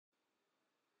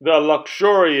The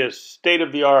luxurious,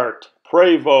 state-of-the-art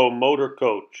Prevost motor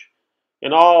coach,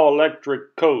 an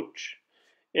all-electric coach.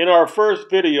 In our first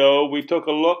video, we took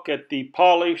a look at the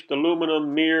polished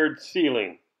aluminum mirrored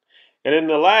ceiling. And in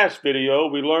the last video,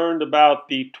 we learned about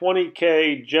the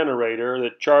 20K generator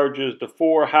that charges the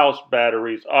 4 house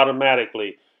batteries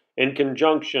automatically in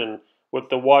conjunction with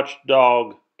the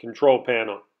Watchdog control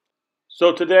panel.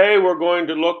 So today we're going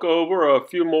to look over a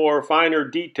few more finer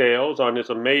details on this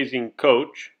amazing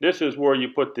coach. This is where you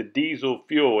put the diesel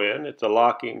fuel in. It's a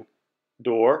locking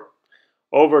door.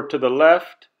 Over to the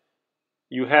left,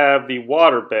 you have the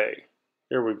water bay.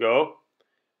 Here we go.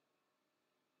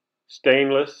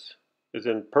 Stainless, is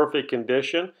in perfect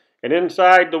condition. And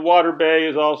inside the water bay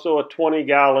is also a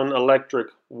 20-gallon electric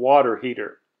water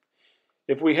heater.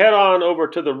 If we head on over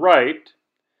to the right,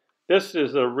 this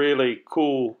is a really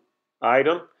cool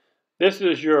item. This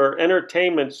is your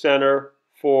entertainment center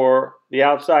for the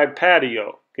outside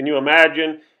patio. Can you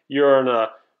imagine you're in a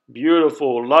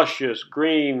beautiful, luscious,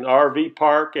 green RV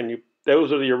park, and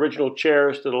those are the original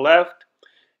chairs to the left,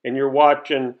 and you're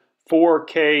watching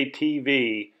 4K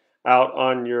TV out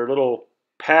on your little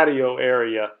patio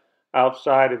area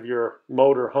outside of your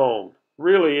motor home.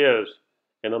 Really is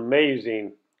an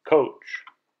amazing coach.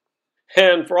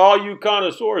 And for all you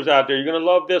connoisseurs out there, you're going to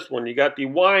love this one. You got the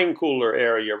wine cooler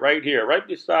area right here, right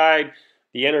beside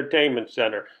the entertainment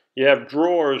center. You have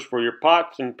drawers for your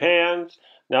pots and pans.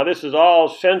 Now this is all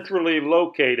centrally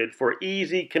located for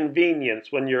easy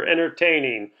convenience when you're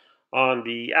entertaining on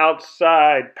the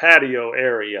outside patio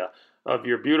area of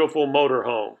your beautiful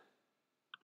motorhome.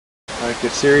 Like a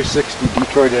Series 60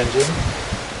 Detroit engine.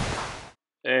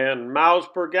 And miles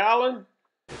per gallon?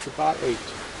 It's about 8.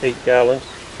 8 gallons.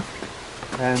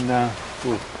 And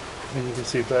you can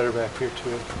see better back here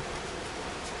too.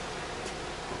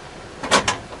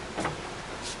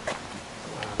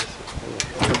 Wow, this is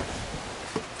cool.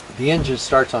 The engine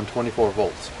starts on 24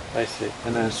 volts. I see.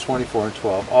 And then it's 24 and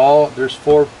 12. There's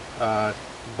 4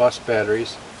 bus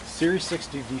batteries. Series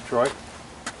 60 Detroit,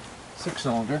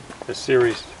 6-cylinder. The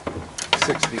Series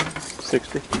 60.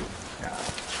 60? Yeah.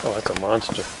 Oh, that's a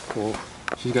monster. Cool.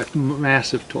 She's got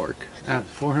massive torque.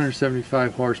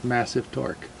 475 horse, massive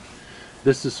torque.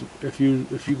 This is, if you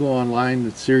go online,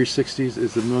 the Series 60s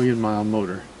is a 1,000,000-mile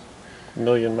motor.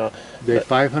 1,000,000 miles. They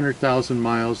 500,000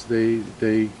 miles. They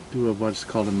do what's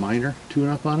called a minor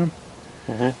tune-up on them.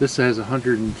 Mm-hmm. This has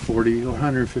 140 or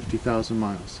 150,000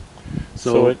 miles.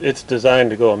 So it's designed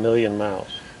to go 1,000,000 miles.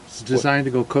 It's designed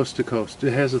to go coast to coast.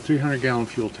 It has a 300-gallon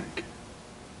fuel tank.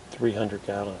 300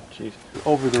 gallon, jeez.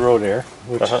 Over-the-road air.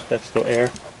 Which, that's the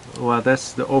air. Well,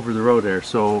 that's the over-the-road air.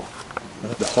 So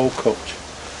the whole coach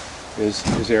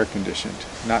is air conditioned,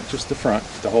 not just the front,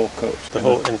 the whole coach.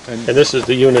 And this is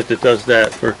the unit that does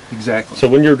that for exactly. So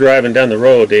when you're driving down the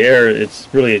road, the air, it's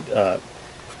really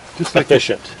just like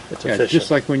efficient. It's yeah, efficient.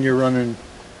 Just like when you're running,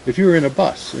 if you were in a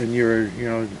bus and you're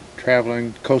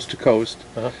traveling coast to coast,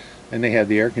 and they have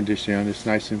the air conditioning on, it's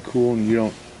nice and cool, and you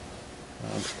don't.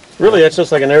 Really, it's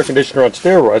just like an air conditioner on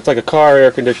steroids. It's like a car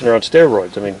air conditioner on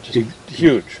steroids. I mean, just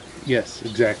huge. Yes,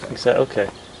 exactly. Okay.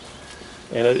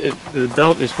 And the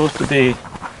belt is supposed to be,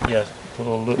 yeah.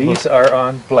 These are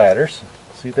on bladders.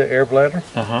 See the air bladder?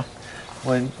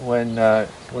 When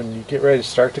you get ready to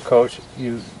start the coach,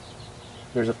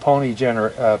 there's a pony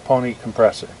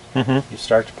compressor. You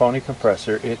start the pony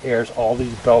compressor, it airs all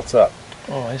these belts up.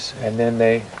 Oh, I see. And then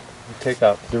they take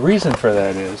out. The reason for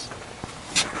that is,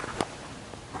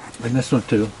 and this one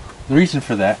too. The reason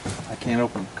for that, I can't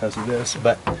open because of this,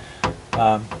 but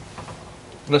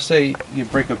let's say you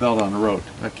break a belt on the road.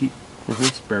 I keep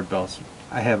spare belts.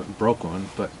 I haven't broke one,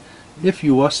 but if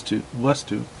you was to,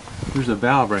 there's a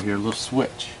valve right here, a little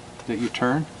switch that you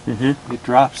turn. It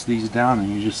drops these down,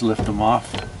 and you just lift them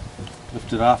off.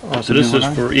 Lift it off. Oh, so this is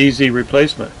for easy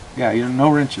replacement. Yeah, no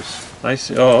wrenches. I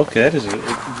see. Oh, okay. That's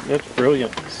a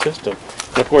brilliant system.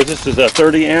 And of course, this is a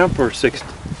 30 amp or 60.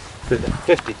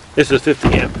 50. This is 50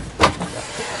 amp.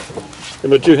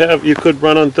 But you could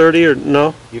run on 30 or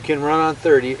no? You can run on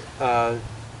 30.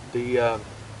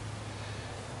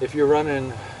 If you're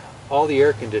running all the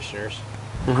air conditioners,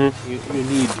 you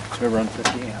need to run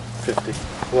 50 amp. 50.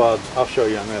 Well, I'll show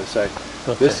you on the other side.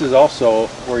 Okay. This is also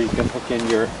where you can hook in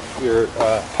your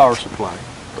power supply.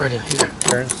 Right in here.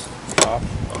 Turns off.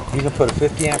 You can put a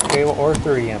 50 amp cable or a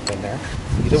 30 amp in there.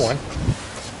 Either one.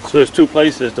 So there's 2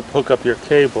 places to hook up your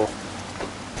cable.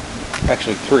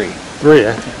 Actually 3. 3,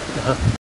 eh?